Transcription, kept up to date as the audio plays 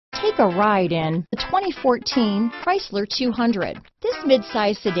Take a ride in the 2014 Chrysler 200. This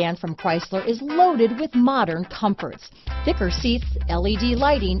midsize sedan from Chrysler is loaded with modern comforts. Thicker seats, LED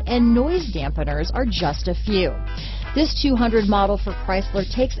lighting, and noise dampeners are just a few. This 200 model for Chrysler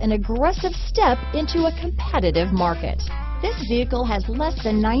takes an aggressive step into a competitive market. This vehicle has less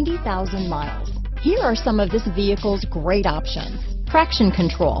than 90,000 miles. Here are some of this vehicle's great options: traction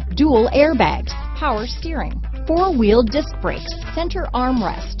control, dual airbags, power steering, four-wheel disc brakes, center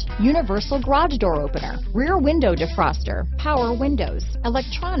armrest, universal garage door opener, rear window defroster, power windows,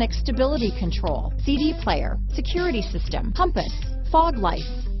 electronic stability control, CD player, security system, compass, fog lights,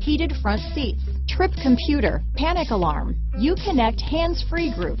 heated front seats, trip computer, panic alarm, Uconnect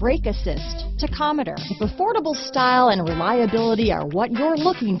hands-free group, brake assist, tachometer. If affordable style and reliability are what you're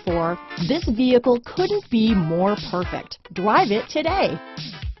looking for, this vehicle couldn't be more perfect. Drive it today.